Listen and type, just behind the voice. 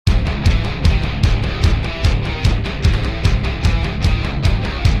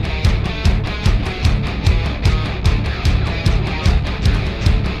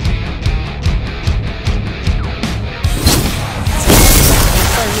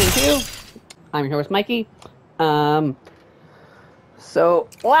2. I'm here with Mikey. So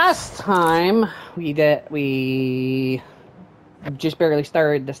last time we just barely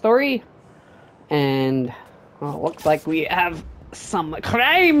started the story, and well, it looks like we have some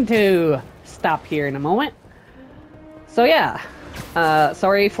crime to stop here in a moment. So yeah,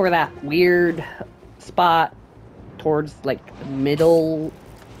 sorry for that weird spot towards like the middle,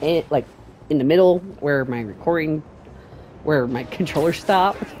 like in the middle where my controller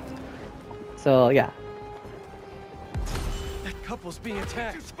stopped. So yeah. That couple's being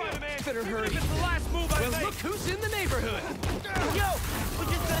attacked. Spiderman, better hurry. It's the last move I Well, make. look who's in the neighborhood. Yo, we're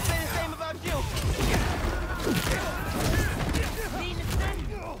just gonna say the same about you.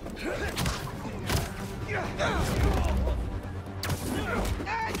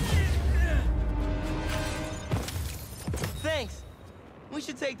 Thanks. We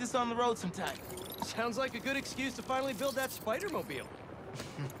should take this on the road sometime. Sounds like a good excuse to finally build that Spider-Mobile.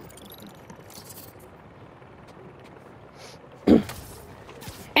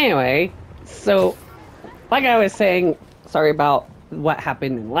 Anyway, so like I was saying, sorry about what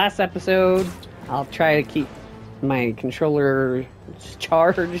happened in the last episode. I'll try to keep my controller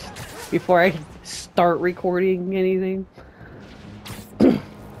charged before I start recording anything.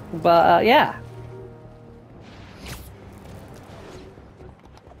 But yeah.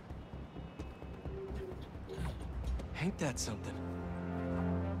 Ain't that something?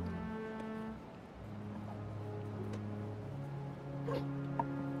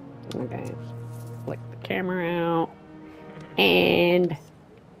 Okay, flick the camera out, and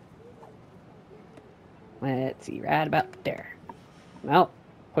let's see, right about there. Nope,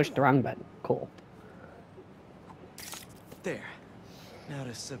 pushed the wrong button. Cool. There. Now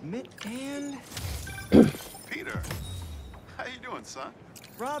to submit and... Peter, how you doing, son?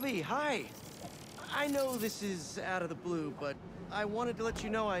 Robbie, hi. I know this is out of the blue, but I wanted to let you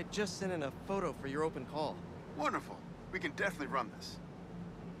know I just sent in a photo for your open call. Wonderful. We can definitely run this.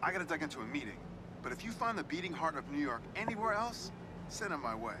 I gotta duck into a meeting, but if you find the beating heart of New York anywhere else, send it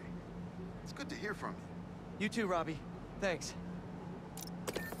my way. It's good to hear from you. You too, Robbie. Thanks.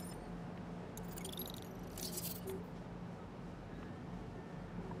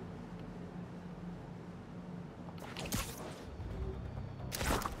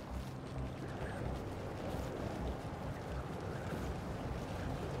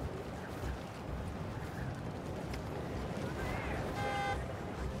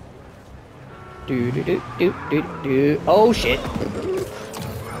 Do. Oh shit.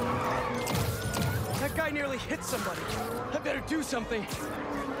 That guy nearly hit somebody. I better do something.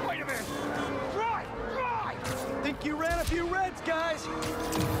 Wait a minute. Right, right. Think you ran a few reds, guys.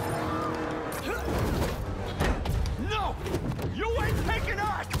 No, you ain't taking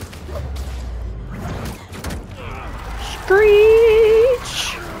us.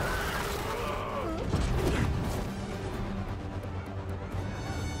 Screech!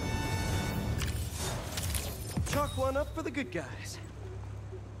 Chalk one up for the good guys.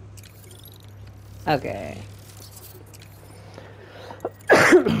 Okay.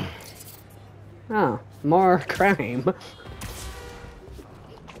 Oh, more crime.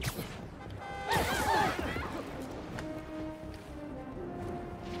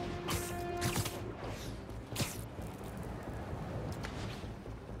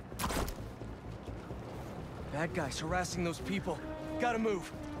 Bad guys harassing those people. Gotta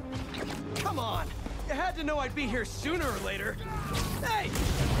move. Come on! You had to know I'd be here sooner or later. Hey!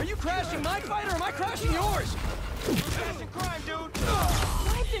 Are you crashing my fight or am I crashing yours? Crashing crime, dude.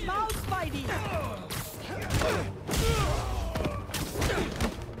 Wipe him out, Spidey!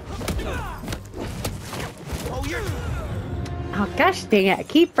 Oh, you're... Oh gosh dang it, I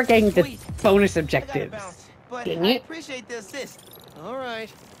keep forgetting the Wait, bonus I gotta objectives. bounce, but Dang I it. appreciate the assist. All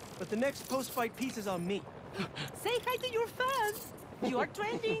right, but the next post-fight piece is on me. Say hi to your fans! You are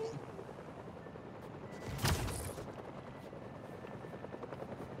trending!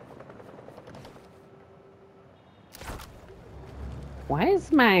 Why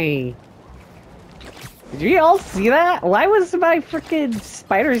is my... Did you all see that? Why was my freaking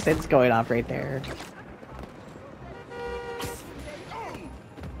spider sense going off right there?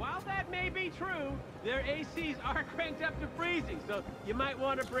 While that may be true, their ACs are cranked up to freezing, so you might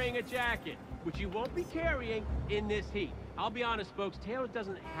want to bring a jacket, which you won't be carrying in this heat. I'll be honest, folks, Taylor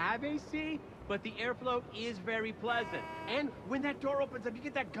doesn't have AC, but the airflow is very pleasant. And when that door opens up, you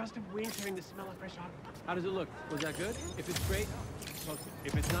get that gust of wind carrying the smell of fresh autumn. How does it look? Was that good? If it's great, post it.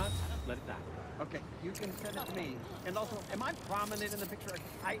 If it's not, let it die. Okay, you can send it to me. And also, am I prominent in the picture?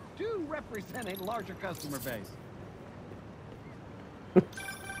 I do represent a larger customer base.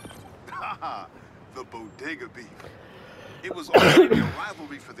 Haha, the bodega beef. It was already a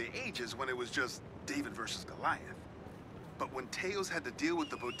rivalry for the ages when it was just David versus Goliath. But when Tails had to deal with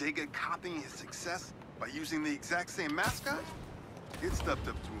the bodega copying his success by using the exact same mascot, it stepped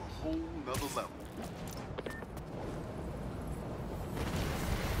up to a whole nother level.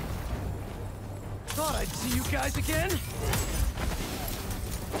 Thought I'd see you guys again.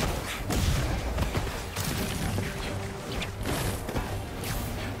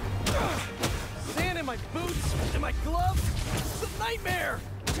 Sand in my boots, in my gloves. It's a nightmare.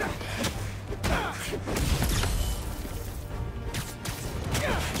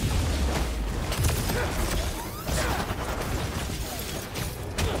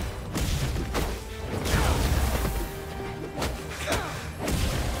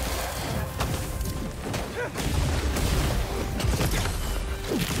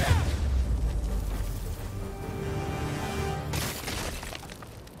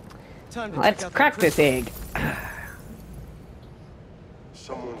 Time to Let's check out crack that this egg.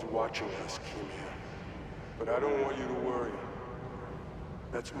 Someone's watching us, Kimia. But I don't want you to worry.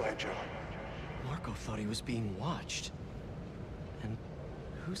 That's my job. Marco thought he was being watched. And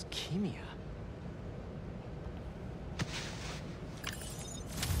who's Kimia?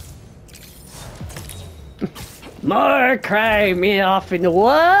 More crime me off in the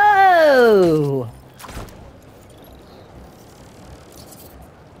whoa!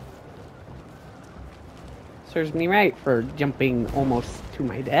 Serves me right for jumping almost to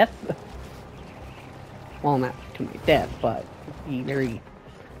my death. Well, not to my death, but be very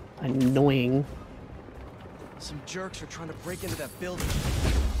annoying. Some jerks are trying to break into that building.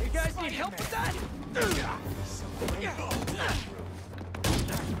 You guys need help with that?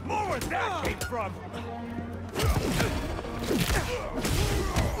 More where that came from!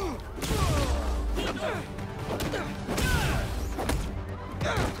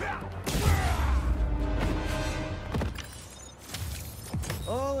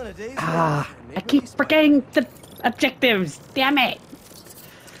 All in a day's Ah, work, I maybe keep Spider- forgetting the objectives. Damn it!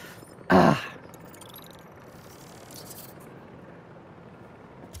 Ah.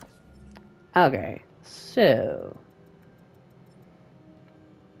 Okay, so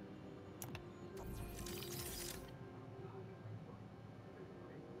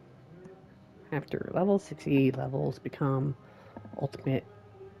after level 60 levels become ultimate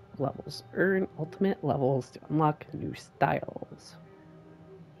levels. Earn ultimate levels to unlock new styles.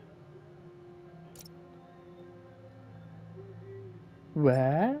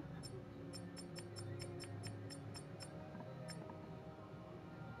 What?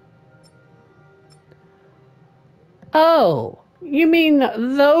 Oh, you mean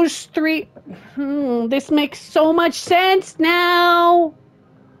those three? This makes so much sense now.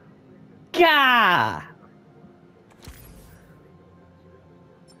 Gah!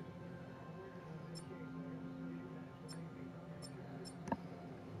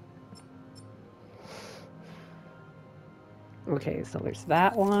 Okay, so there's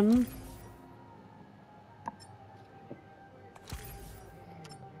that one.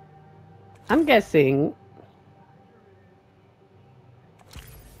 I'm guessing.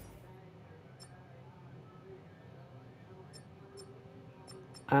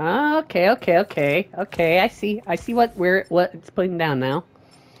 Okay. I see what it's putting down now.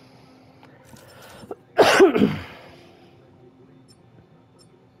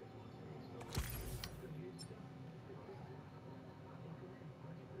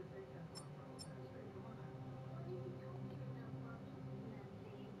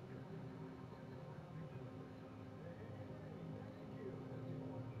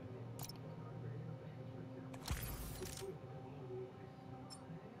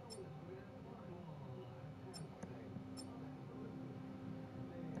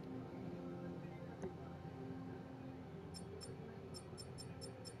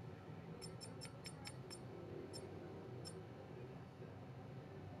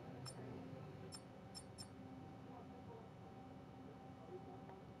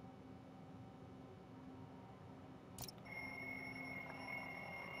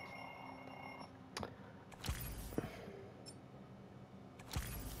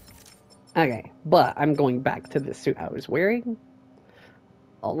 Okay, but I'm going back to the suit I was wearing.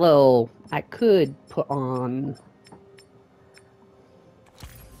 Although I could put on,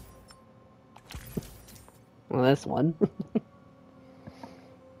 well, this one.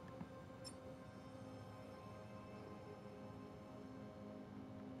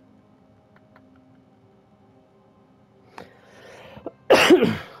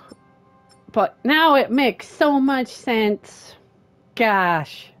 But now it makes so much sense.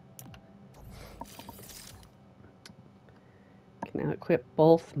 Gosh. Can now equip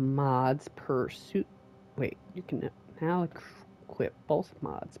both mods per suit. Wait, you can now equip both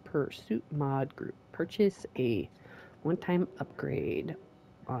mods per suit mod group. Purchase a one-time upgrade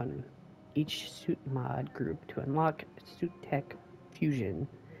on each suit mod group to unlock suit tech fusion.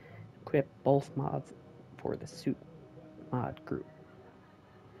 Equip both mods for the suit mod group.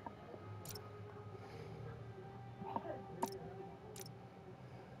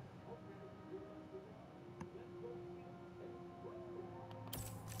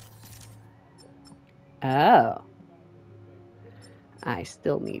 Oh. I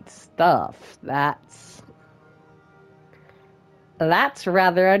still need stuff. That's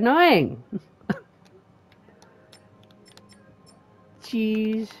rather annoying.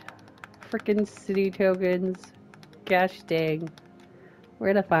 Jeez. Frickin' city tokens. Gosh dang.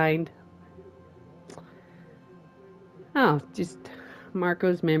 Where to find? Oh, just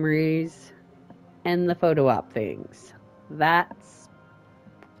Marco's memories and the photo op things. That's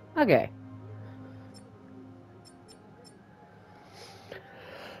okay.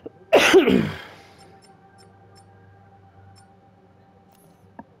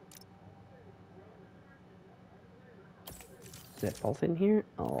 Is it both in here?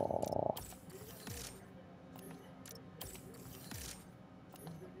 Oh.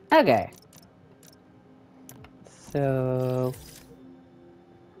 Okay. So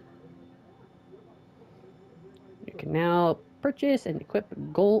you can now purchase and equip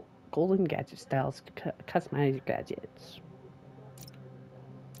golden gadget styles, customize your gadgets.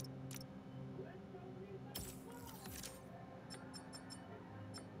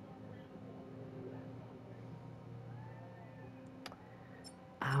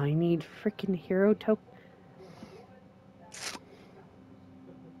 I need freaking hero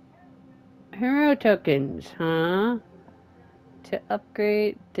tokens, huh? To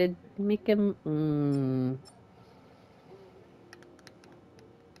upgrade, to make him.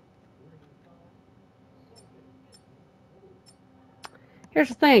 Here's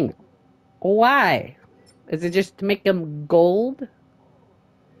the thing. Why? Is it just to make him gold?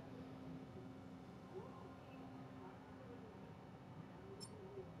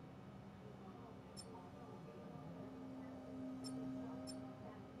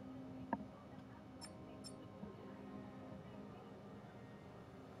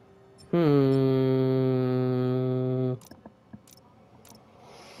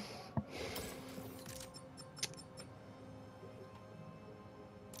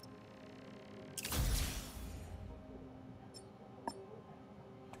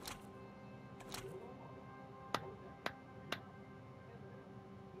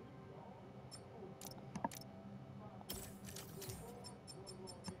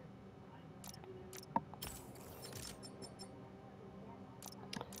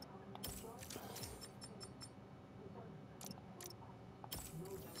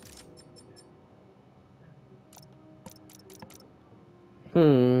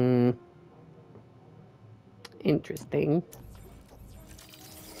 Interesting.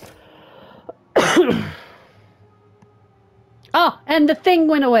 Oh, and the thing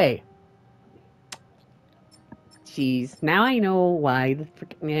went away. Jeez, now I know why the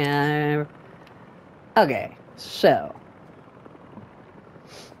freaking... Yeah. Okay, so...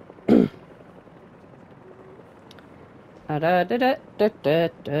 Okay,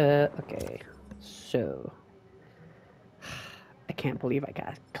 so... I can't believe I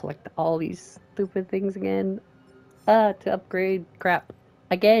gotta collect all these stupid things again. To upgrade crap.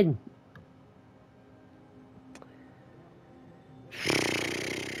 Again.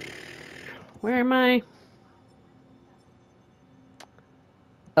 Where am I?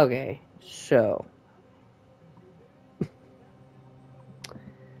 Okay, so...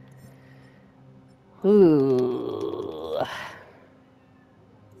 Ooh.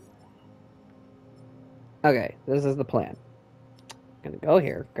 Okay, this is the plan. Gonna go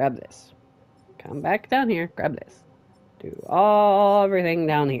here, grab this. Come back down here, grab this. Do everything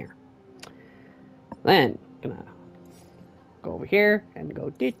down here. Then, gonna go over here and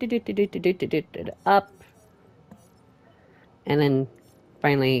go up. And then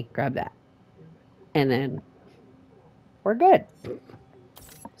finally grab that. And then we're good.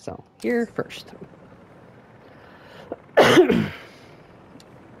 So, here first.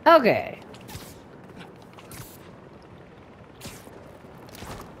 Okay.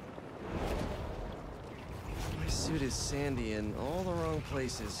 My suit is sandy in all the wrong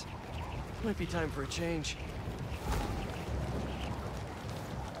places. Might be time for a change.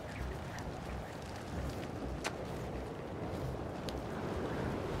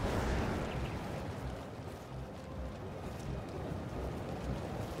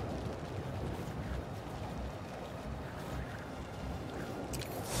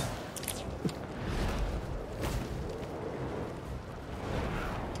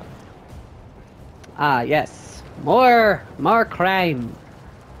 Ah, yes. More crime.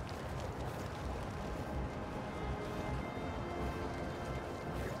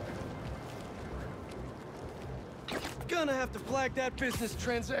 Gonna have to flag that business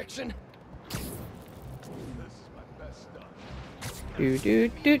transaction. Do do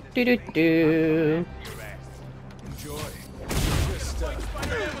do do do do. Enjoy. Just,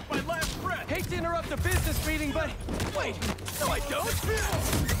 Spider-Man with my last breath. hate to interrupt the business meeting, but wait, no I don't.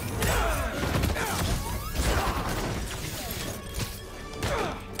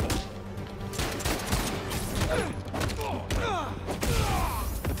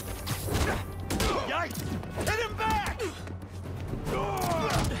 Yikes! Hit him back!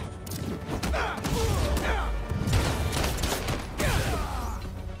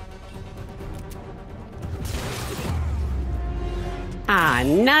 Ah,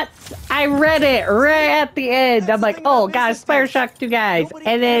 nuts! I read it right at the end. I'm like, oh gosh, Spider Shock 2 guys, Nobody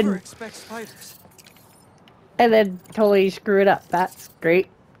and ever then expects spiders. totally screw it up. That's great,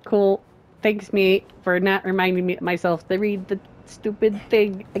 cool. Thanks me for not reminding me myself to read the stupid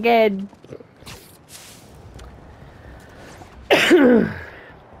thing again.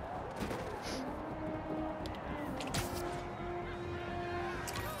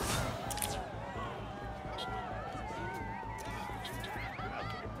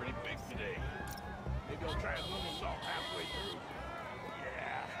 Pretty big today. Maybe I'll try a moonsault halfway through.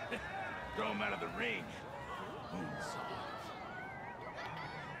 Yeah. Throw him out of the ring. Moonsault.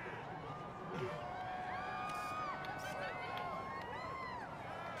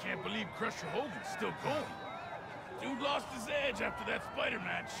 Can't believe Crusher Hogan's still going. Dude lost his edge after that spider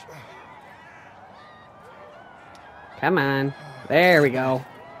match. Come on, there we go.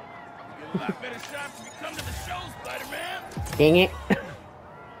 You get a lot better shots if you come to the show, Spider-Man. Dang it.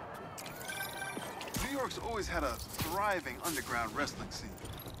 New York's always had a thriving underground wrestling scene.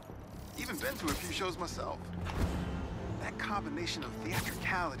 Even been to a few shows myself. That combination of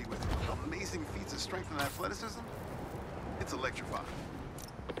theatricality with amazing feats of strength and athleticism, it's electrifying.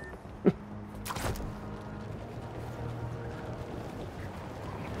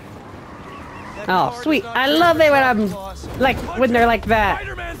 Oh, sweet. I love it when I'm like, when they're like that.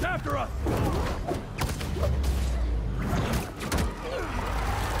 Spider-Man's after us.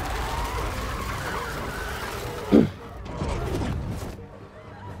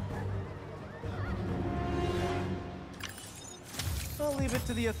 I'll leave it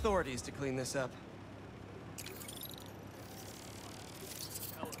to the authorities to clean this up.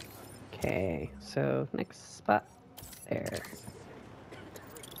 Okay, so next spot there.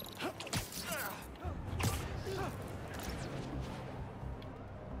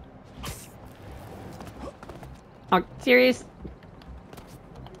 Oh, serious?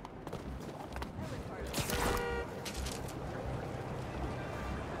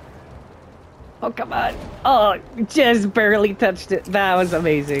 Oh, come on. Oh, just barely touched it. That was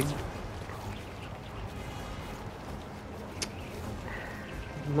amazing.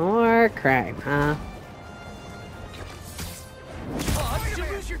 More crime, huh? Oh, did you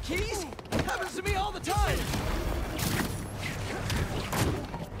lose your keys? Happens to me all the time.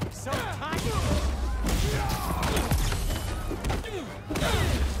 So tiny.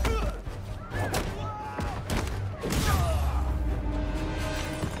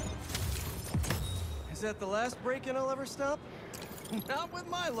 Is that the last break-in I'll ever stop? Not with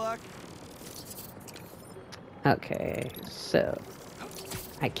my luck. Okay, so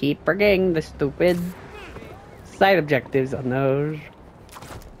I keep forgetting the stupid side objectives on those.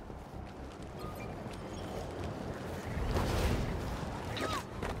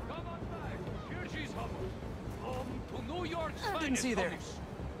 I didn't see there.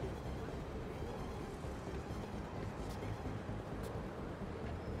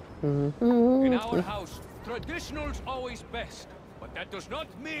 In our house, traditional's always best. But that does not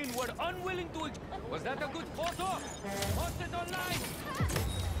mean we're unwilling to... Was that a good photo? Post it online!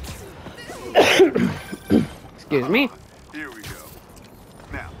 Excuse me. Here we go.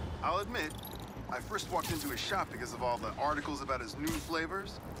 Now, I'll admit, I first walked into his shop because of all the articles about his new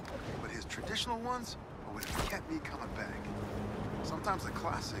flavors, but his traditional ones are what have kept me coming back. Sometimes a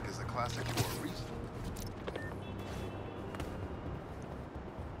classic is a classic for a reason.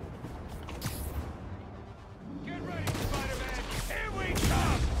 Get ready, Spider-Man. Here we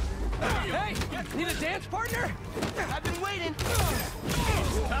come. Hey, need a dance partner? I've been waiting.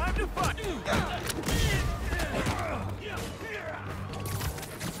 It's time to fight.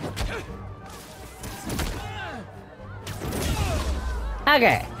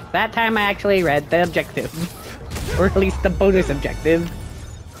 Okay, that time I actually read the objective. Or at least the bonus objective.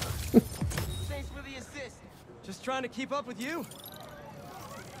 Thanks for the assist. Just trying to keep up with you.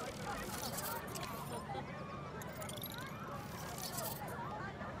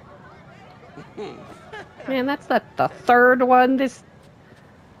 Man, that's not the third one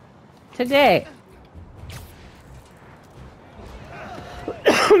today.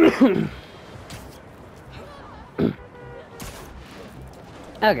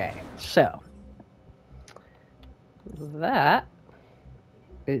 Okay, so that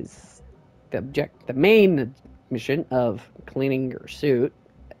is the main mission of cleaning your suit.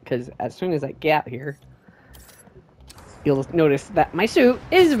 Because as soon as I get out here, you'll notice that my suit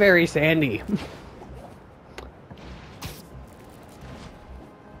is very sandy.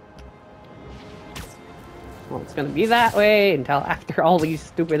 Well, it's gonna be that way until after all these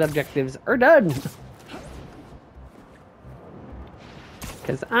stupid objectives are done.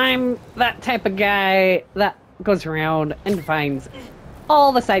 Because I'm that type of guy that goes around and finds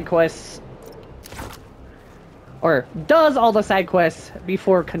all the side quests, or does all the side quests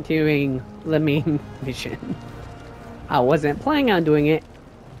before continuing the main mission. I wasn't planning on doing it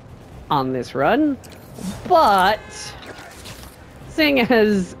on this run, but seeing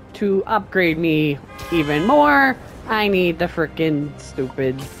as to upgrade me even more, I need the frickin'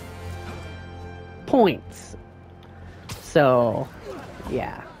 stupid points. So,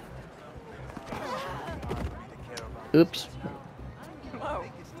 yeah. Oops. Whoa.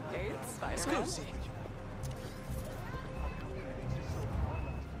 Hey, it's Spiderman.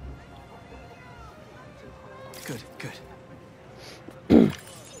 Good, good.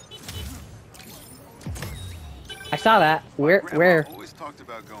 I saw that. Where? Always talked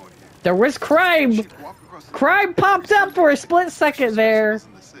about going here. There was crime! She'd walk across the Crime popped up for a split second there.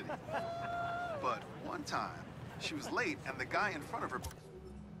 in the city. But one time, she was late and the guy in front of her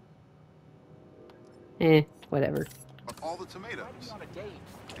Whatever. bought all the tomatoes. And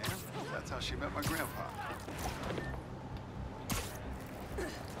that's how she met my grandpa.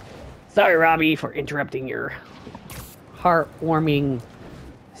 Sorry, Robbie, for interrupting your heartwarming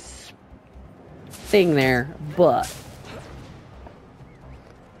thing there, but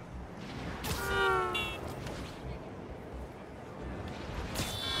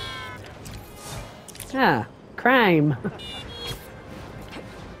crime.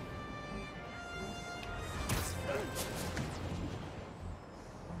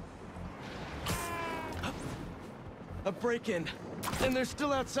 A break-in, and they're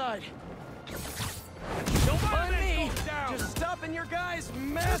still outside. Don't mind me! Just stopping your guys'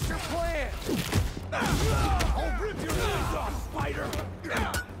 master plan! I'll rip your legs off, Spider!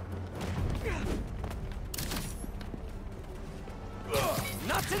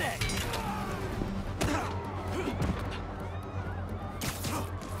 Not today!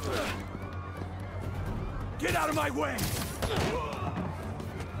 Get out of my way!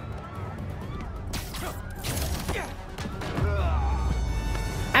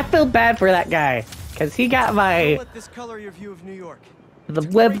 I feel bad for that guy, because he got Don't let this color your view of New York. the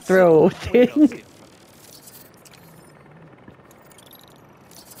web throw thing.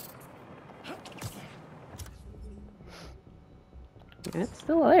 It's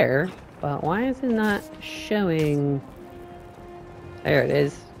still there, but why is it not showing? There it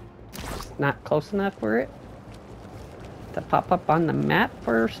is. It's not close enough for it to pop up on the map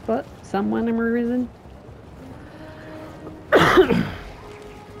for some whatever reason.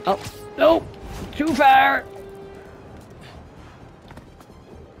 Oh, nope! Too far!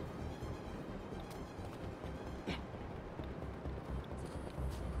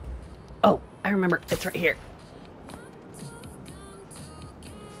 Oh, I remember. It's right here.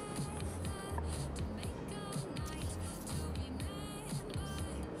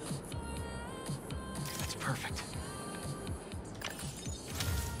 That's perfect.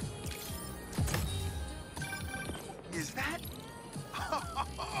 Is that?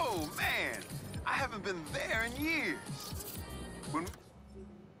 Oh, man! I haven't been there in years. When we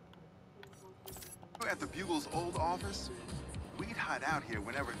were at the Bugle's old office, we'd hide out here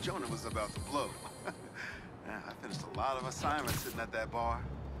whenever Jonah was about to blow. I finished a lot of assignments sitting at that bar.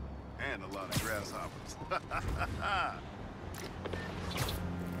 And a lot of grasshoppers.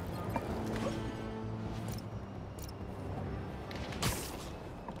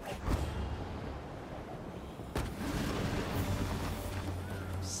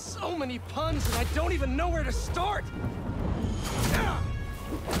 So many puns, and I don't even know where to start!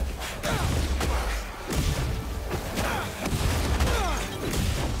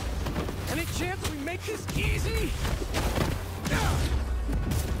 Any chance we make this easy?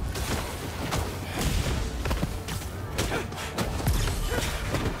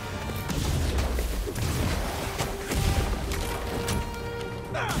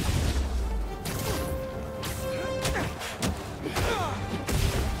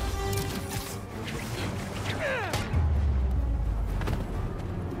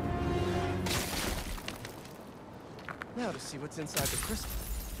 see what's inside the crystal.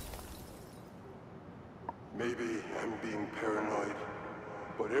 Maybe I'm being paranoid,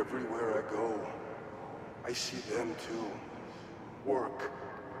 but everywhere I go, I see them too. Work,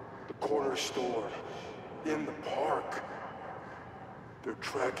 the corner store, in the park. They're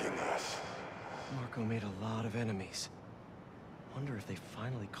tracking us. Marco made a lot of enemies. Wonder if they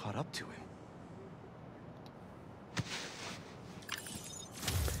finally caught up to him.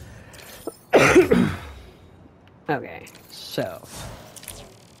 Okay, so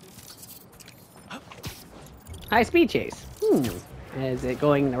high speed chase. Is it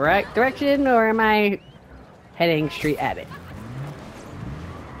going the right direction, or am I heading straight at it?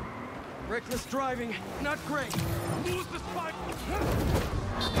 Reckless driving, not great. Lose the spot!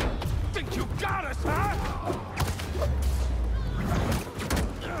 Think you got us, huh?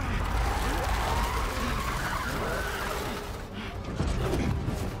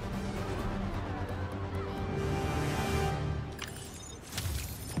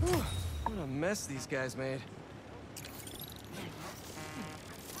 What a mess these guys made.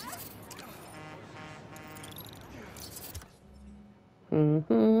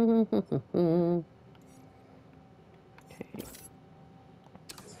 Okay.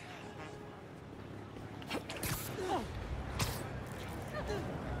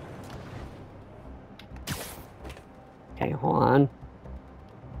 Okay, hold on.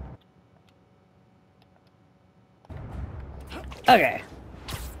 Okay.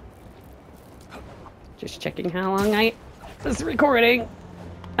 Just checking how long I was recording.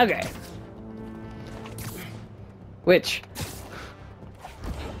 Okay. Which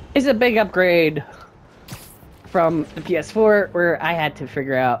is a big upgrade from the PS4, where I had to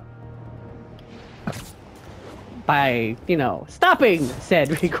figure out by, you know, stopping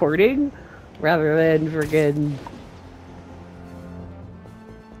said recording rather than friggin'.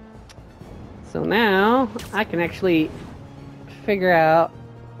 So now I can actually figure out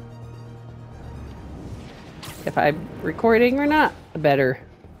if I'm recording or not better.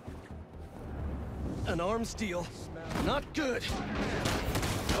 An arms deal. Not good.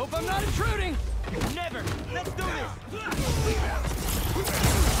 Hope I'm not intruding. Never. Let's do this.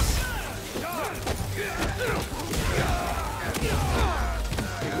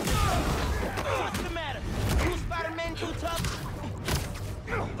 What's the matter? You Spiderman too tough?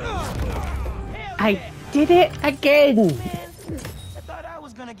 I did it again! Man, I thought I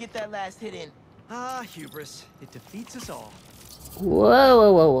was gonna get that last hit in. Ah, hubris. It defeats us all. Whoa,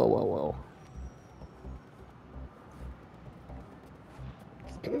 whoa, whoa, whoa, whoa, whoa.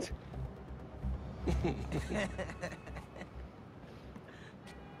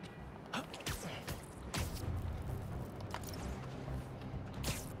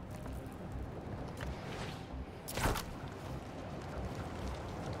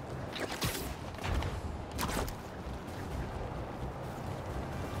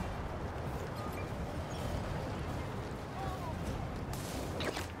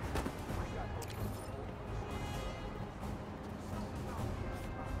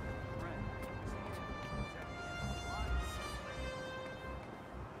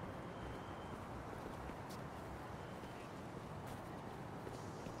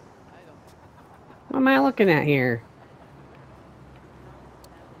 What am I looking at here?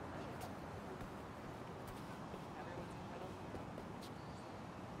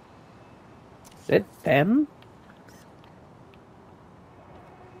 Is it them?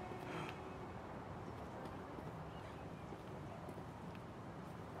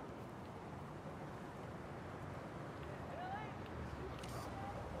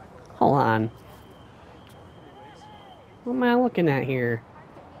 Hold on. What am I looking at here?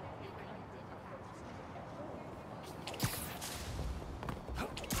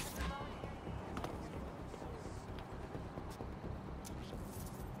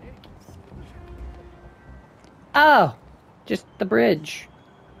 Oh, just the bridge.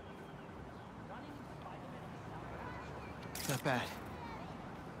 Not bad.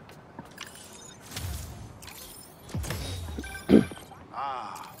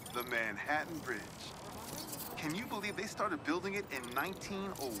 Ah, the Manhattan Bridge. Can you believe they started building it in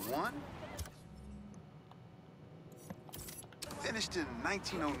 1901? Finished in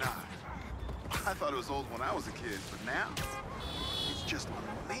 1909. I thought it was old when I was a kid, but now it's just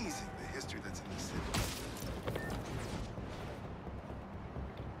amazing the history that's in this city.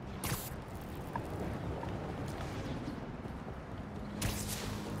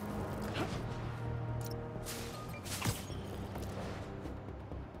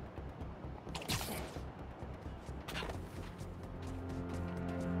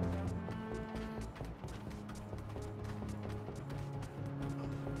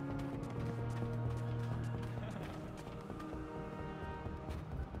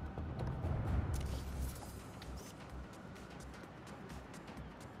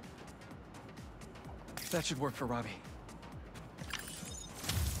 That should work for Robbie.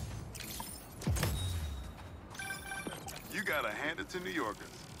 You gotta hand it to New Yorkers.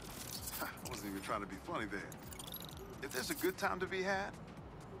 I wasn't even trying to be funny there. If there's a good time to be had,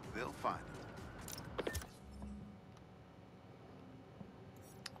 they'll find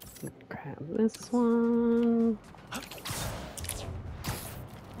it. Grab this one.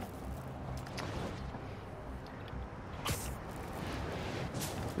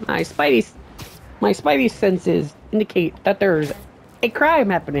 My Spidey senses indicate that there's a crime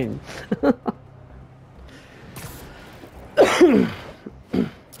happening.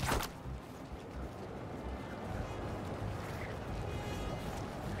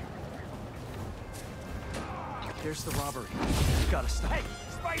 There's the robbery. You gotta stop. Hey,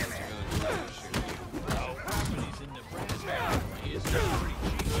 Spider-Man! Oh, properties in Nebraska is pretty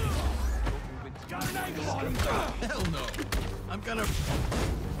cheap. Got an angle on him! Hell no! I'm gonna...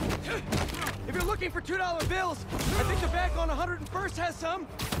 If you're looking for $2 bills, I think the back on 101st has some.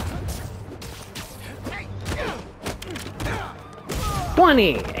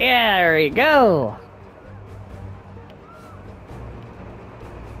 20. Yeah, there we go.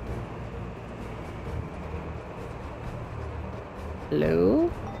 Hello?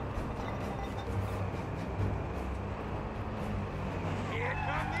 Here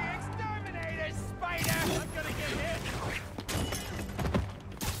come the exterminators, Spider! I'm gonna get hit!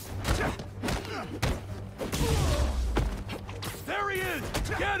 There he is!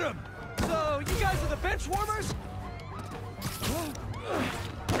 Get him! So, you guys are the bench warmers?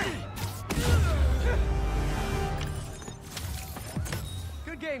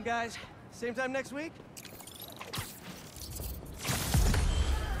 Good game, guys. Same time next week?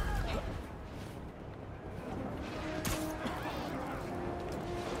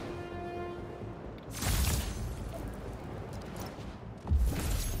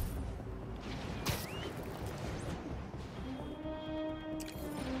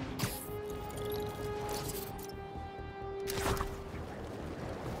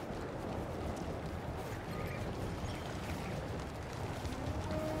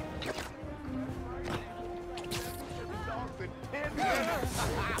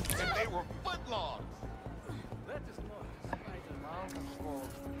 And they were footlongs!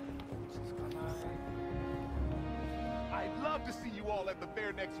 I'd love to see you all at the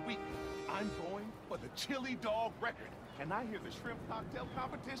fair next week. I'm going for the chili dog record. And I hear the shrimp cocktail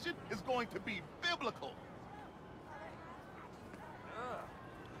competition is going to be biblical.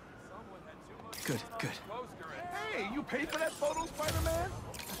 Good, good. Hey, you paid for that photo, Spider-Man?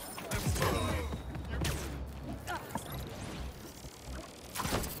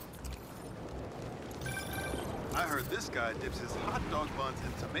 I heard this guy dips his hot dog buns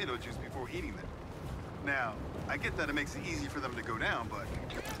in tomato juice before eating them. Now, I get that it makes it easy for them to go down, but...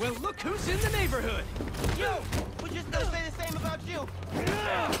 Well, look who's in the neighborhood! You! We're just gonna say the same about you!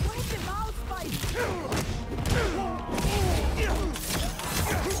 Where's your mouth, Spidey?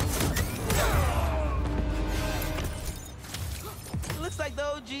 Looks like the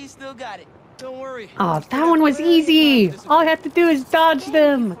OG still got it. Don't worry. Oh, that one was easy. All I have to do is dodge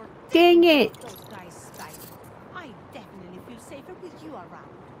them. Dang it. Those guys, Spidey. I definitely feel safer with you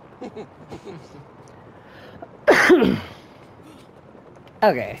around.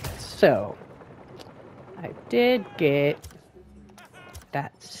 Okay, so I did get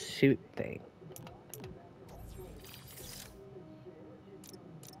that suit thing.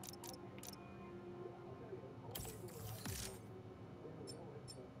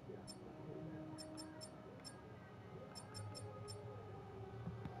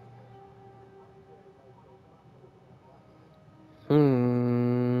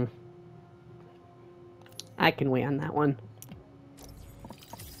 I can wait on that one.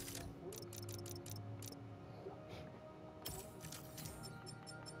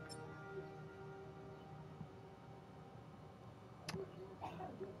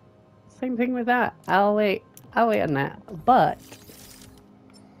 Same thing with that. I'll wait on that. But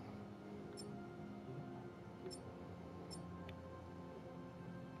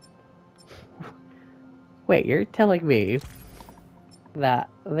wait, you're telling me that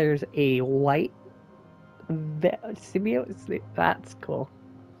there's a white symbiote? That's cool.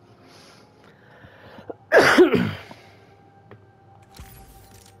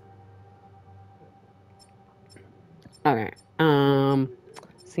 Okay.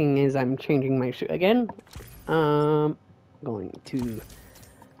 Seeing as I'm changing my suit again, going to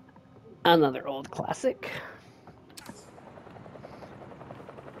another old classic.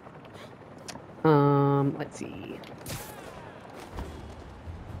 Let's see.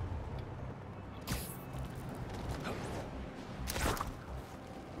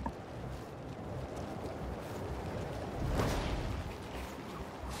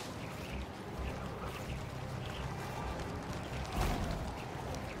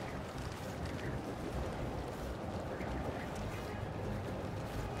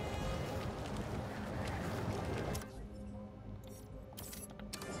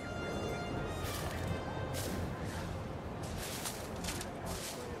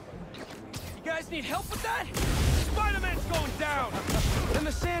 need help with that? Spider-Man's going down! And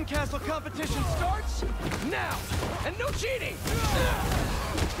the sandcastle competition starts now! And no cheating!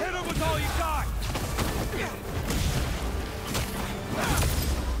 Hit him with all you got!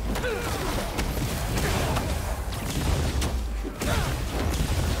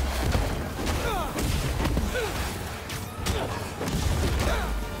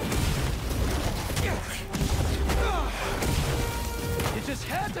 You just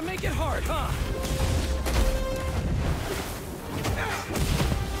had to make it hard, huh?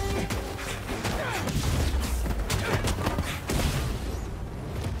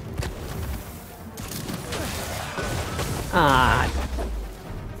 Ah.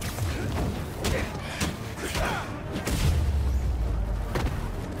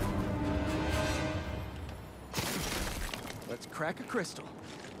 Let's crack a crystal.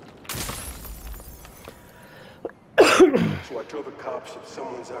 So I tell the cops that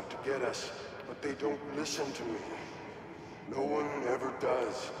someone's out to get us, but they don't listen to me. No one ever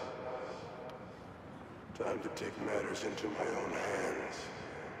does. Time to take matters into my own hands.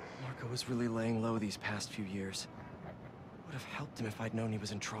 Marco was really laying low these past few years. Would have helped him if I'd known he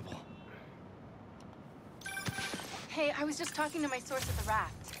was in trouble. Hey, I was just talking to my source at the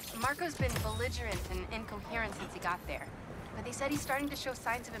raft. Marco's been belligerent and incoherent since he got there. But they said he's starting to show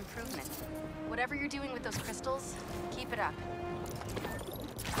signs of improvement. Whatever you're doing with those crystals, keep it up.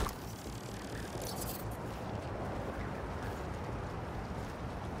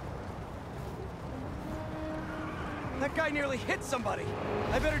 That guy nearly hit somebody.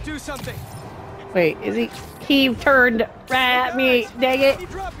 I better do something. Wait, is he? He turned right at me. Guys, Dang it! You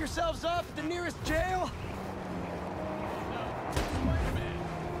drop yourselves off at the nearest jail.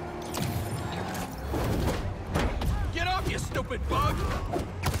 Get off, you stupid bug!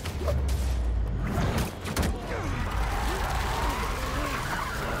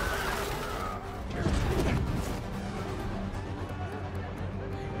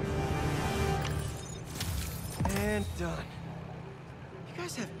 And done. You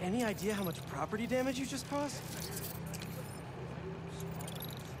guys have any idea how much property damage you just caused?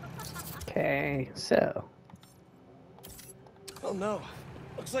 Okay, so Oh no.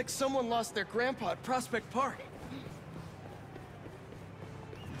 Looks like someone lost their grandpa at Prospect Park.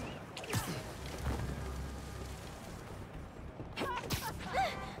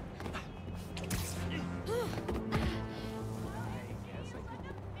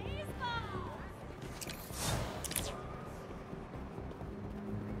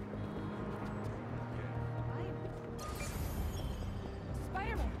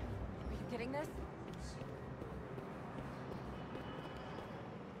 Spider-Man, are you getting this?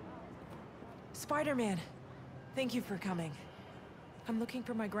 Spider-Man, thank you for coming. I'm looking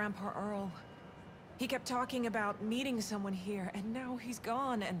for my Grandpa Earl. He kept talking about meeting someone here, and now he's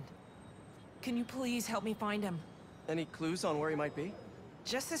gone, and... Can you please help me find him? Any clues on where he might be?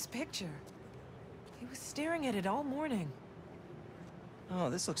 Just this picture. He was staring at it all morning. Oh,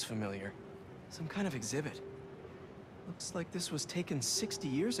 this looks familiar. Some kind of exhibit. Looks like this was taken 60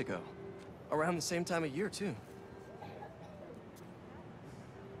 years ago. Around the same time of year, too.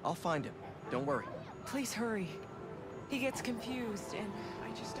 I'll find him. Don't worry. Please hurry. He gets confused, and I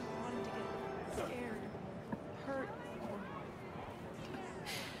just don't want him to get scared, hurt, or...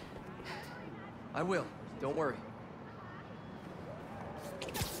 I will. Don't worry.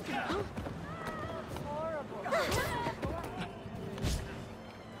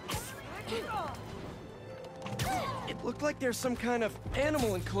 It looked like there's some kind of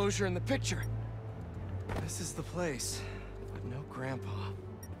animal enclosure in the picture. This is the place, but no Grandpa.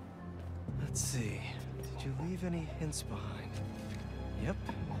 Let's see. Did you leave any hints behind? Yep.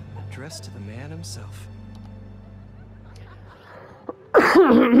 Addressed to the man himself.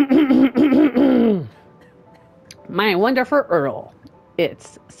 My wonderful Earl.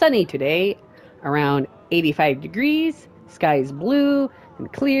 It's sunny today, around 85 degrees, sky's blue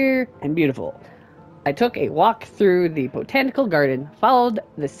and clear and beautiful. I took a walk through the botanical garden, followed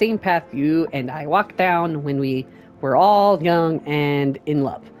the same path you and I walked down when we were all young and in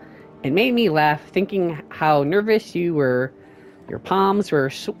love. It made me laugh thinking how nervous you were. Your palms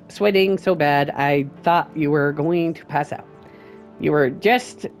were sweating so bad I thought you were going to pass out. You were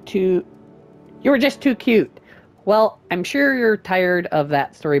just too cute. Well, I'm sure you're tired of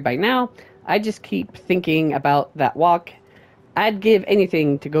that story by now. I just keep thinking about that walk. I'd give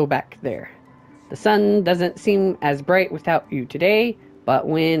anything to go back there. The sun doesn't seem as bright without you today, but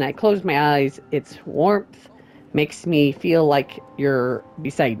when I close my eyes, its warmth makes me feel like you're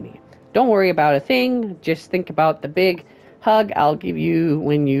beside me. Don't worry about a thing. Just think about the big hug I'll give you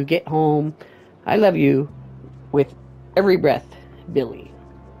when you get home. I love you with every breath, Billy.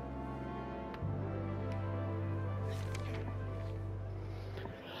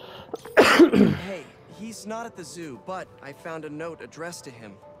 Hey, he's not at the zoo, but I found a note addressed to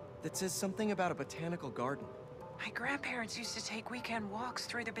him that says something about a botanical garden. My grandparents used to take weekend walks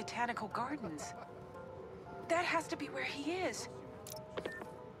through the botanical gardens. That has to be where he is.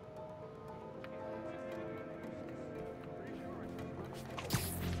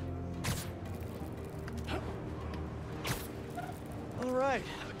 All right,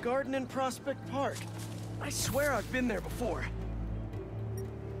 a garden in Prospect Park. I swear I've been there before.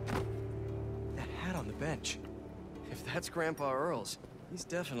 That hat on the bench. If that's Grandpa Earl's, he's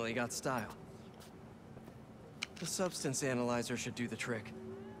definitely got style. The substance analyzer should do the trick.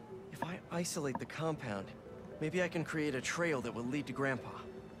 If I isolate the compound, maybe I can create a trail that will lead to Grandpa.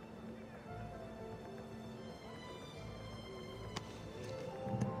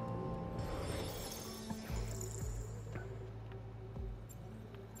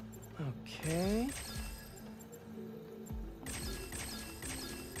 Okay.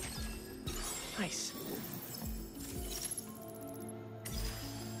 Nice.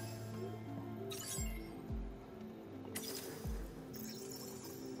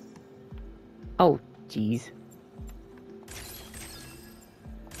 Oh, jeez.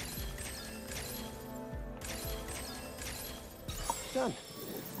 Done.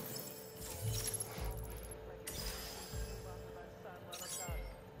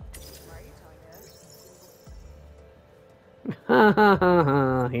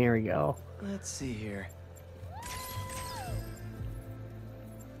 Here we go. Let's see here.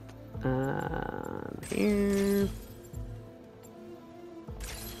 Here.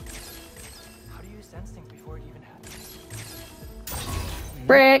 How do you sense things before it even happens?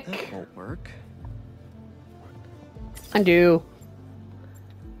 Brick. That won't work. Undo.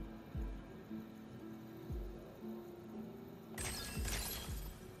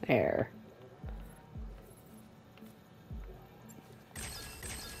 There.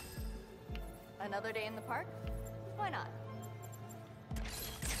 Another day in the park? Why not?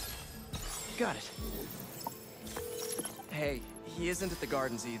 Got it. Hey, he isn't at the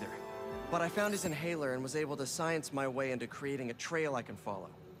gardens either. But I found his inhaler and was able to science my way into creating a trail I can follow.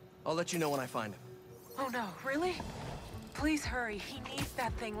 I'll let you know when I find him. Oh no, really? Please hurry. He needs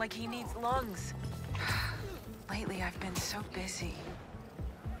that thing like he needs lungs. Lately, I've been so busy.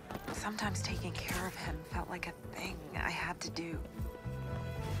 Sometimes taking care of him felt like a thing I had to do.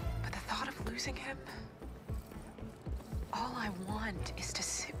 But the thought of losing him... all I want is to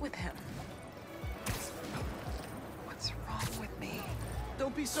sit with him. What's wrong with me?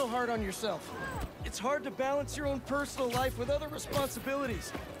 Don't be so hard on yourself. It's hard to balance your own personal life with other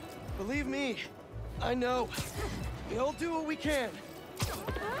responsibilities. Believe me, I know. We all do what we can.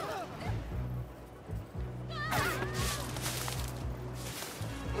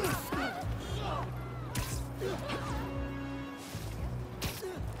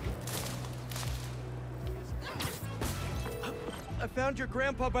 I found your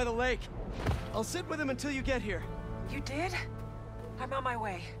grandpa by the lake. I'll sit with him until you get here. You did? I'm on my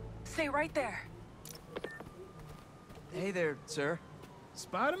way. Stay right there. Hey there, sir.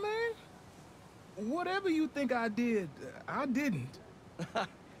 Spider-Man? Whatever you think I did, I didn't.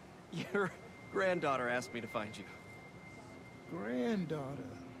 Your granddaughter asked me to find you. Granddaughter.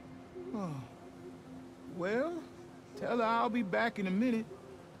 Oh. Well, tell her I'll be back in a minute.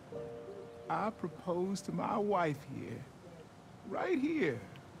 I proposed to my wife here. Right here,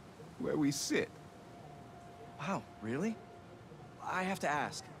 where we sit. Wow, really? I have to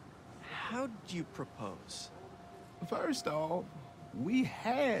ask, how'd you propose? First off, we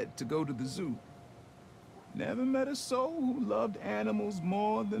had to go to the zoo. Never met a soul who loved animals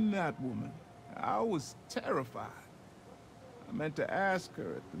more than that woman. I was terrified. I meant to ask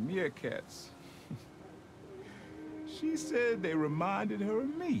her at the meerkats. She said they reminded her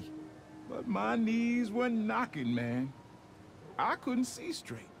of me, but my knees were knocking, man. I couldn't see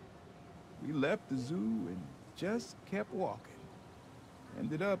straight. We left the zoo and just kept walking.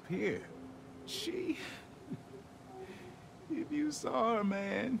 Ended up here. She... if you saw her,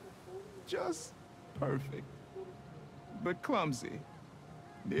 man, just perfect. But clumsy.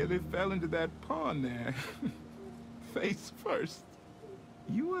 Nearly fell into that pond there. Face first.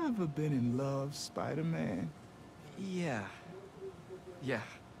 You ever been in love, Spider-Man? Yeah. Yeah,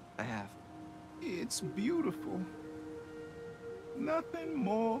 I have. It's beautiful. Nothing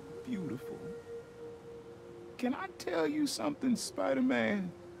more beautiful. Can I tell you something, Spider-Man?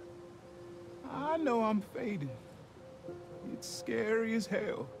 I know I'm fading. It's scary as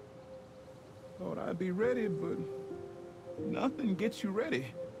hell. Thought I'd be ready, but nothing gets you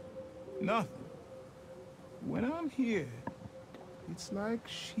ready. Nothing. When I'm here, it's like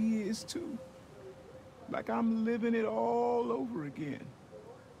she is too. Like I'm living it all over again.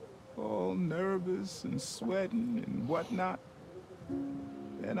 Oh all nervous and sweating and whatnot.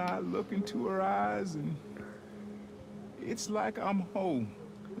 Then I look into her eyes and it's like I'm home.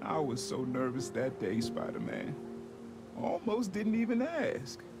 I was so nervous that day, Spider-Man. Almost didn't even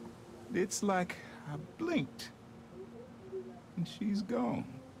ask. It's like I blinked and she's gone.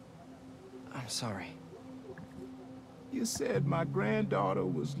 I'm sorry. You said my granddaughter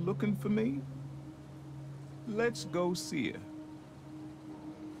was looking for me? Let's go see her.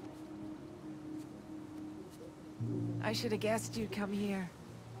 I should have guessed you'd come here.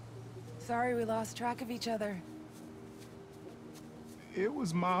 Sorry we lost track of each other. It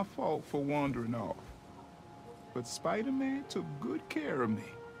was my fault for wandering off. But Spider-Man took good care of me.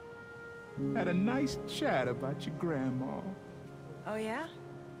 Had a nice chat about your grandma. Oh yeah?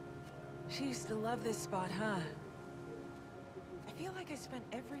 She used to love this spot, huh? I feel like I spent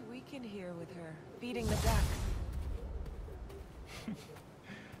every weekend here with her, feeding the ducks.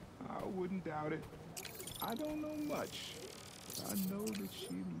 I wouldn't doubt it. I don't know much. I know that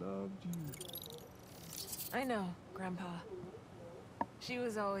she loved you. I know, Grandpa. She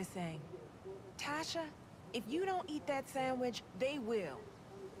was always saying, Tasha, if you don't eat that sandwich, they will.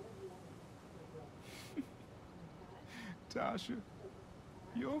 Tasha,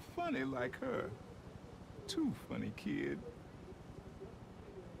 you're funny like her. Too funny, kid.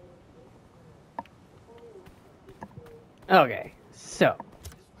 Okay, so.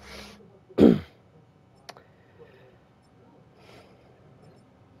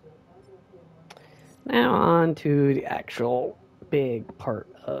 Now on to the actual big part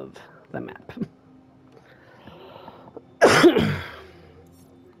of the map.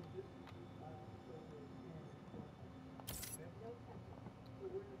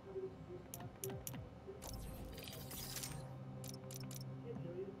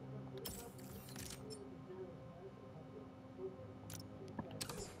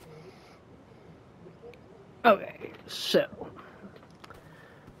 Okay, so.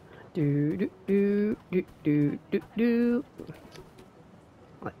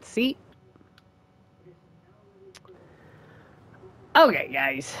 Let's see. Okay,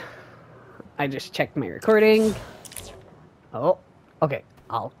 guys. I just checked my recording. Oh, okay.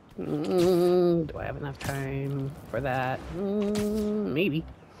 Do I have enough time for that? Maybe.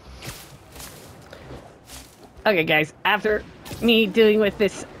 Okay, guys. After me dealing with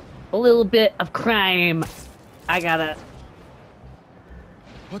this little bit of crime, I gotta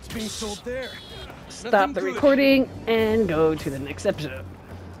What's being sold there? stop the recording and go to the next episode.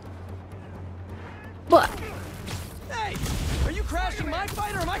 But Hey! Are you crashing my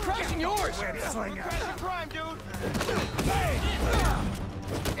fight or am I crashing yours? Crashing crime, dude!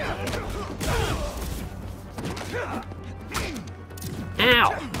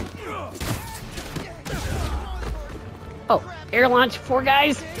 ow! Oh, air launch 4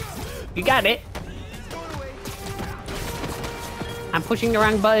 guys. You got it. I'm pushing the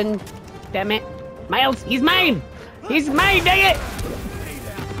wrong button. Damn it. Miles, he's mine! He's mine, dang it!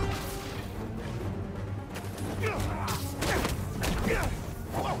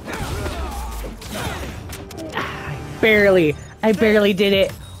 I barely did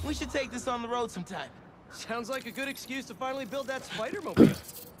it. We should take this on the road sometime. Sounds like a good excuse to finally build that Spider-Mobile.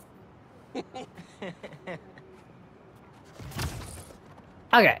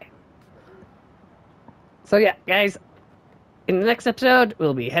 Okay. So yeah, guys, in the next episode,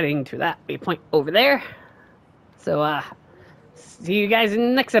 we'll be heading to that waypoint over there. So, see you guys in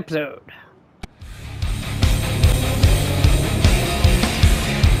the next episode.